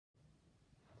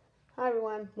Hi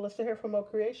everyone, Melissa here from Mo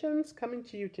Creations, coming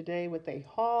to you today with a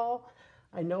haul.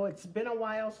 I know it's been a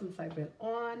while since I've been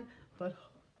on, but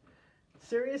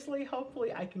seriously,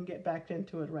 hopefully I can get back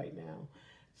into it right now.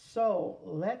 So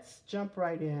let's jump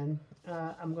right in.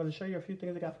 I'm going to show you a few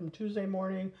things I got from Tuesday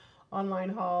morning, online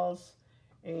hauls,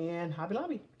 and Hobby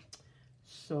Lobby.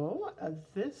 So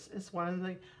this is one of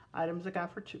the items I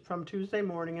got from Tuesday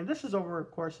morning, and this is over, of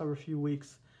course, over a few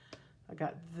weeks. I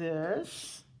got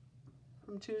this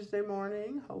from Tuesday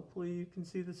morning. Hopefully you can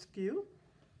see the SKU.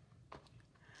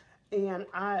 And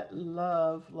I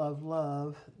love, love,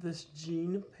 love this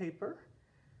jean paper.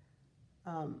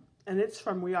 And it's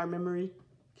from We Are Memory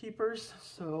Keepers.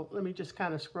 So let me just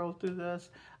kind of scroll through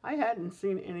this. I hadn't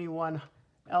seen anyone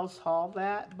else haul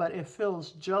that, but it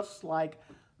feels just like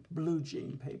blue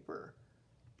jean paper.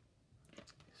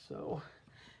 So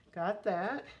got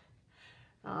that.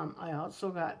 I also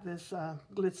got this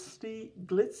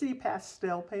glitzy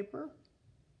pastel paper.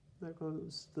 There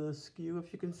goes the SKU,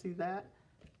 if you can see that.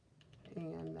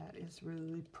 And that is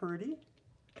really pretty.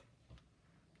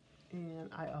 And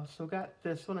I also got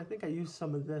this one. I think I used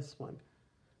some of this one.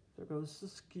 There goes the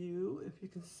SKU, if you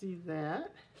can see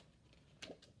that.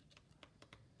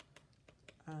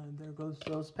 And there goes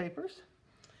those papers.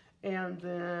 And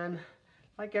then,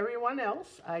 like everyone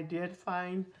else, I did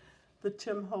find the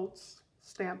Tim Holtz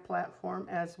stamp platform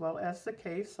as well as the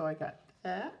case, so I got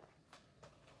that.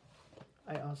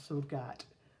 I also got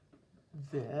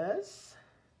this.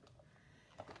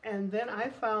 And then I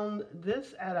found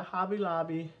this at a Hobby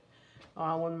Lobby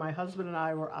when my husband and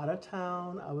I were out of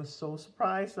town. I was so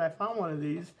surprised that I found one of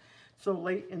these so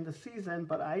late in the season,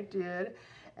 but I did.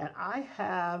 And I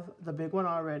have the big one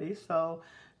already, so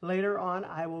later on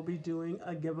I will be doing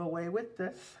a giveaway with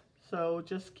this. So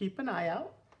just keep an eye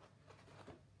out.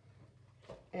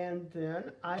 And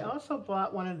then I also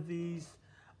bought one of these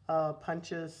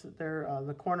punches. They're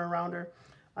the corner rounder.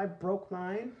 I broke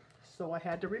mine, so I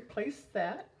had to replace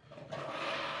that.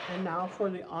 And now for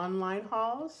the online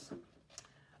hauls,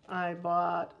 I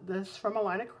bought this from a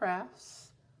line of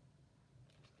crafts,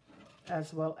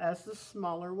 as well as the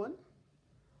smaller one.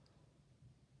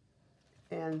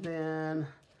 And then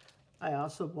I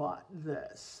also bought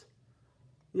this.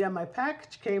 Yeah, my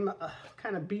package came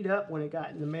kind of beat up when it got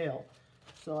in the mail,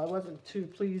 so I wasn't too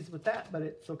pleased with that, but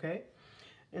it's okay.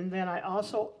 And then I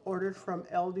also ordered from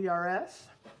LDRS,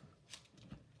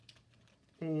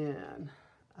 and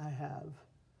I have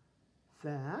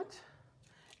that,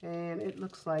 and it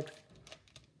looks like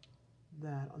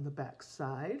that on the back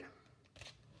side.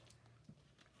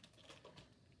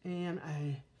 And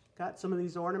I got some of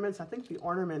these ornaments. I think the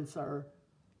ornaments are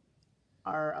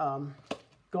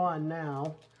gone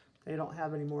now. They don't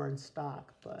have any more in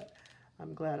stock, but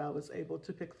I'm glad I was able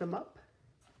to pick them up.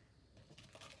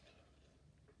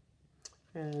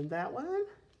 And that one,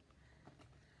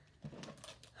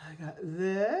 I got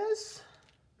this,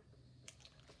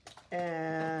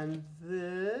 and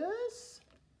this,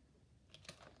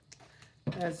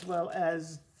 as well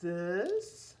as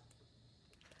this,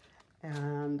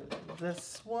 and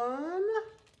this one,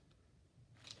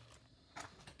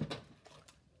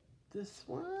 this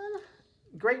one.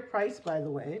 Great price, by the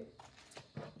way.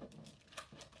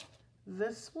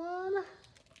 This one,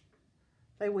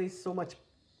 they waste so much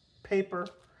paper.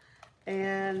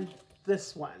 And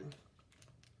this one.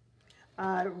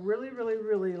 I really, really,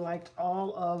 really liked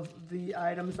all of the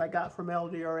items I got from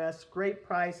LDRS. Great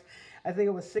price. I think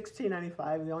it was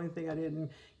 $16.95. The only thing I didn't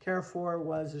care for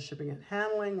was the shipping and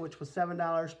handling, which was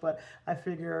 $7, but I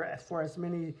figure for as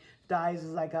many dies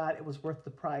as I got, it was worth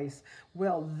the price.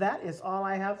 Well, that is all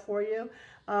I have for you.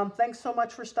 Thanks so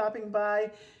much for stopping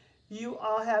by. You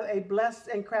all have a blessed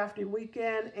and crafty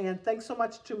weekend, and thanks so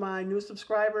much to my new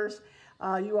subscribers.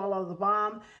 You all are the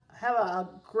bomb. Have a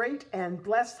great and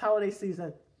blessed holiday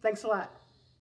season. Thanks a lot.